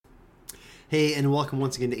Hey, and welcome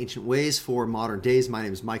once again to Ancient Ways for Modern Days. My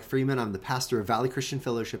name is Mike Freeman. I'm the pastor of Valley Christian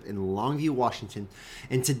Fellowship in Longview, Washington.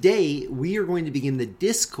 And today we are going to begin the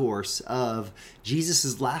discourse of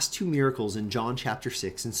Jesus' last two miracles in John chapter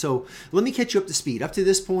 6. And so let me catch you up to speed. Up to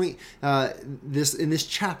this point, in this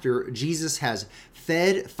chapter, Jesus has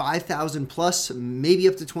fed 5,000 plus, maybe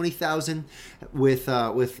up to 20,000 with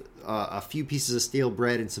a few pieces of stale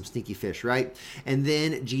bread and some stinky fish, right? And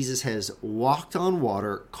then Jesus has walked on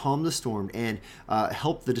water, calmed the storm, and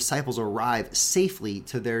helped the disciples arrive safely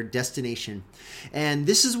to their destination. And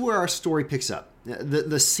this is where our story picks up.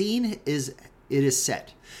 The scene is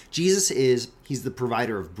set. He's the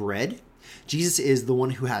provider of bread. Jesus is the one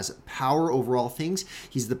who has power over all things.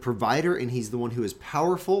 He's the provider and he's the one who is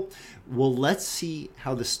powerful. Well, let's see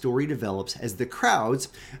how the story develops as the crowds,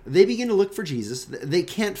 they begin to look for Jesus. They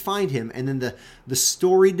can't find him. And then the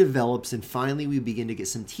story develops and finally we begin to get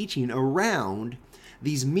some teaching around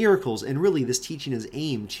these miracles. And really this teaching is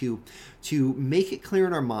aimed to make it clear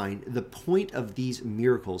in our mind the point of these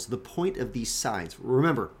miracles, the point of these signs.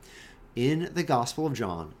 Remember, in the Gospel of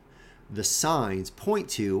John, the signs point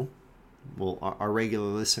to, well, our regular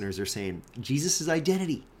listeners are saying Jesus'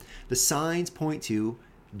 identity. The signs point to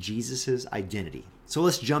Jesus' identity. So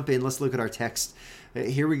let's jump in. Let's look at our text.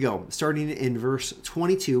 Here we go. Starting in verse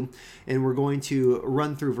 22, and we're going to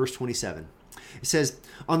run through verse 27. It says,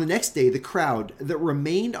 "On the next day, the crowd that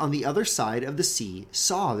remained on the other side of the sea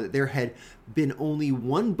saw that there had been only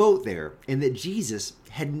one boat there, and that Jesus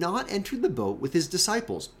had not entered the boat with his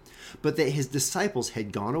disciples, but that his disciples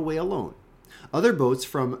had gone away alone. Other boats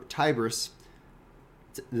from the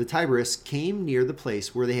Tiberias came near the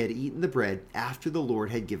place where they had eaten the bread after the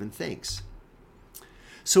Lord had given thanks.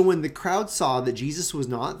 So when the crowd saw that Jesus was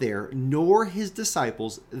not there, nor his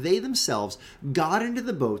disciples, they themselves got into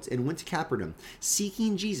the boats and went to Capernaum,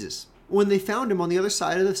 seeking Jesus. When they found him on the other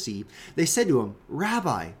side of the sea, they said to him,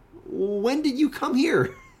 'Rabbi, when did you come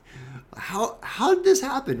here?' 'How did this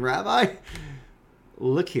happen, Rabbi?'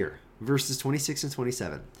 Look here, verses 26 and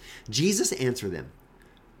 27. Jesus answered them,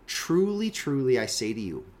 'Truly, truly, I say to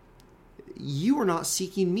you, you are not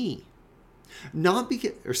seeking me.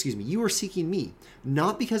 You are seeking me,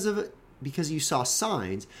 not because you saw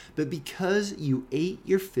signs, but because you ate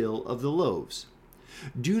your fill of the loaves.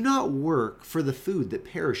 Do not work for the food that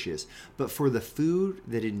perishes, but for the food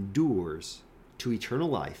that endures to eternal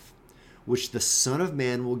life, which the Son of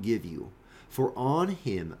Man will give you. For on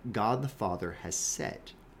him God the Father has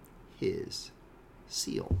set his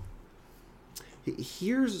seal.'"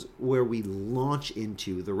 Here's where we launch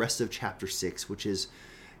into the rest of chapter 6, which is,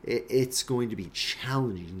 it's going to be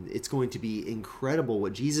challenging. It's going to be incredible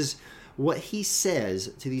what he says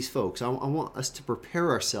to these folks. I want us to prepare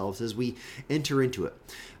ourselves as we enter into it.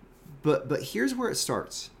 But here's where it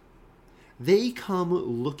starts. They come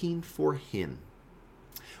looking for him.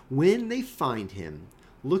 When they find him,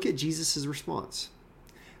 look at Jesus' response.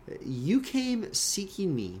 "You came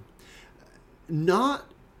seeking me, not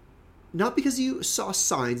because you saw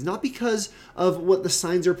signs, not because of what the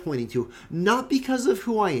signs are pointing to, not because of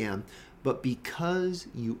who I am, but because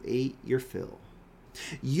you ate your fill.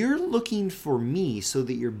 You're looking for me so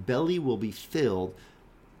that your belly will be filled,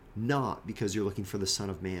 not because you're looking for the Son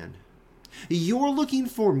of Man. You're looking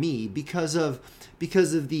for me because of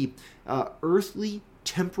the earthly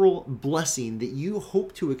temporal blessing that you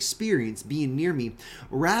hope to experience being near me,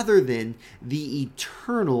 rather than the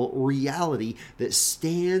eternal reality that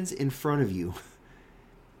stands in front of you.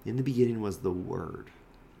 In the beginning was the Word,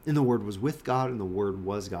 and the Word was with God, and the Word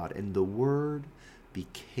was God, and the Word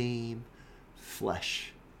became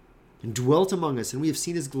flesh and dwelt among us, and we have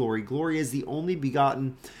seen his glory. Glory as the only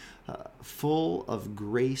begotten, full of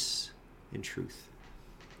grace and truth."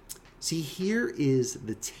 See, here is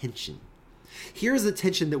the tension. Here's the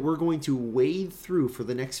tension that we're going to wade through for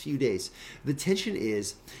the next few days. The tension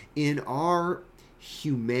is in our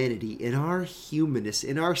humanity, in our humanness,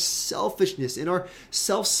 in our selfishness, in our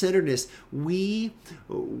self-centeredness. We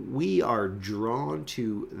are drawn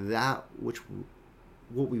to that what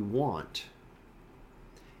we want.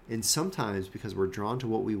 And sometimes because we're drawn to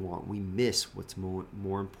what we want, we miss what's more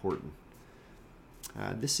important.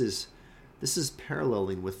 This is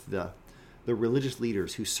paralleling with the religious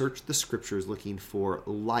leaders who searched the scriptures looking for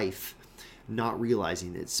life, not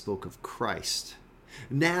realizing it spoke of Christ.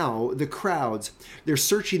 Now, the crowds, they're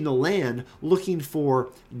searching the land looking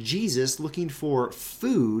for Jesus, looking for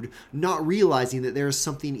food, not realizing that there is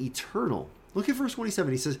something eternal. Look at verse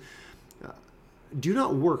 27. He says, "Do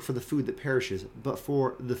not work for the food that perishes, but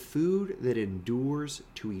for the food that endures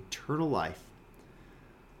to eternal life,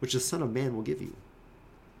 which the Son of Man will give you."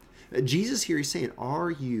 Jesus here, he's saying,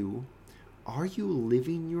 are you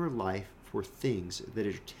living your life for things that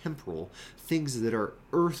are temporal, things that are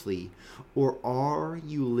earthly, or are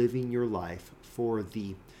you living your life for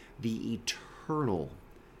the eternal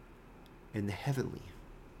and the heavenly?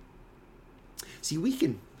 See, we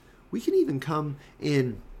can even come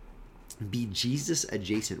and be Jesus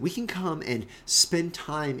adjacent. We can come and spend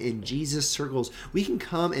time in Jesus circles. We can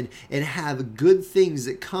come and have good things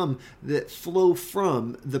that flow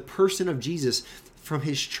from the person of Jesus, from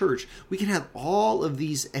his church. We can have all of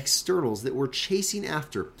these externals that we're chasing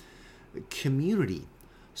after: community,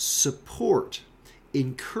 support,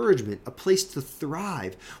 encouragement, a place to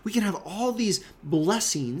thrive. We can have all these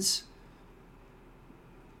blessings,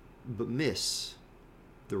 but miss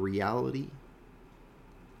the reality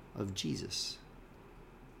of Jesus.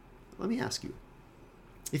 Let me ask you,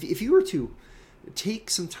 if you were to take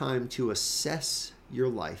some time to assess your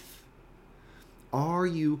life, are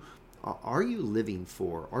you living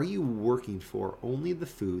for, are you working for only the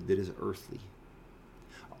food that is earthly?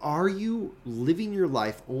 Are you living your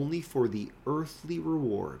life only for the earthly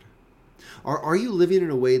reward? Are you living in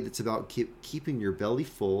a way that's about keeping your belly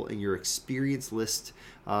full and your experience list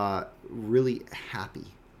really happy?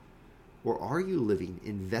 Or are you living,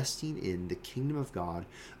 investing in the kingdom of God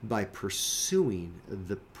by pursuing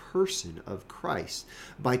the person of Christ,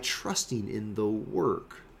 by trusting in the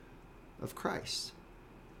work of Christ?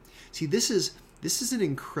 See, this is an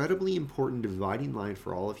incredibly important dividing line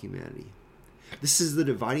for all of humanity. This is the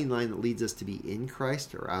dividing line that leads us to be in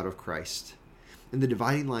Christ or out of Christ. And the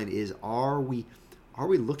dividing line is, are we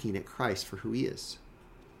looking at Christ for who he is?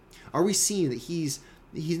 Are we seeing that he's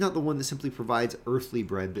not the one that simply provides earthly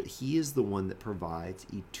bread, but he is the one that provides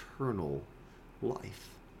eternal life?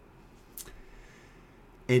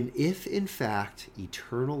 And if in fact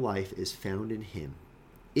eternal life is found in him,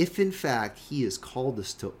 if in fact he has called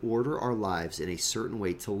us to order our lives in a certain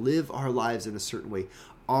way, to live our lives in a certain way,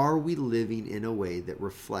 are we living in a way that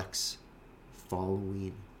reflects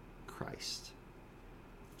following Christ?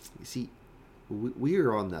 You see, we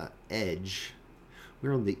are on the edge.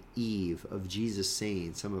 We're on the eve of Jesus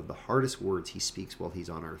saying some of the hardest words he speaks while he's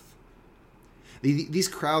on earth. These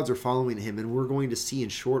crowds are following him, and we're going to see in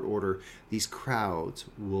short order these crowds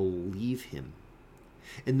will leave him.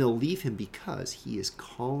 And they'll leave him because he is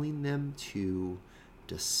calling them to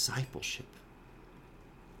discipleship.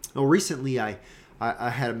 Well, recently I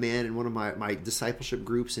had a man in one of my discipleship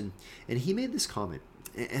groups, and he made this comment.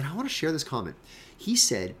 And I want to share this comment. He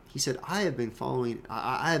said, I have been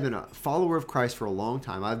a follower of Christ for a long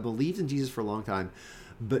time. I've believed in Jesus for a long time,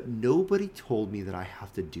 but nobody told me that I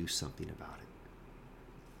have to do something about it.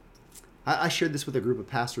 I shared this with a group of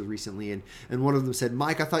pastors recently, and one of them said,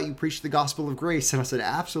 Mike, I thought you preached the gospel of grace. And I said,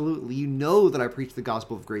 absolutely. You know that I preach the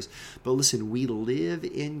gospel of grace. But listen, we live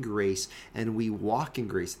in grace and we walk in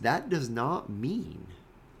grace. That does not mean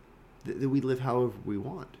that we live however we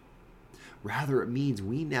want. Rather, it means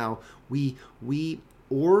we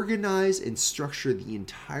organize and structure the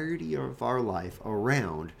entirety of our life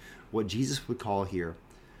around what Jesus would call here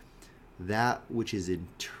that which is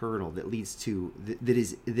eternal, that leads to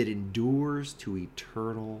that endures to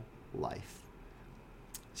eternal life.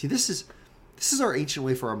 See, this is our ancient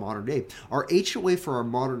way for our modern day. Our ancient way for our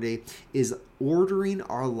modern day is ordering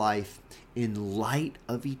our life in light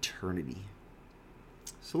of eternity.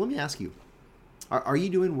 So let me ask you, are you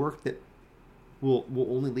doing work that will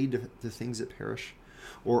only lead to things that perish?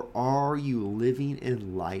 Or are you living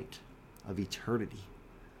in light of eternity?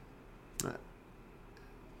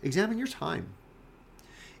 Examine your time.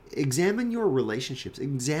 Examine your relationships.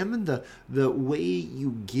 Examine the way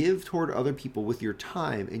you give toward other people with your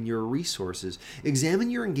time and your resources. Examine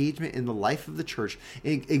your engagement in the life of the church.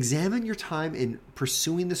 Examine your time in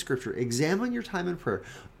pursuing the scripture. Examine your time in prayer.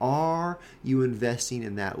 Are you investing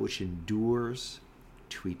in that which endures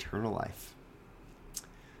to eternal life?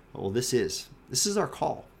 Well, this is our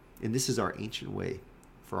call, and this is our ancient way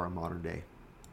for our modern day.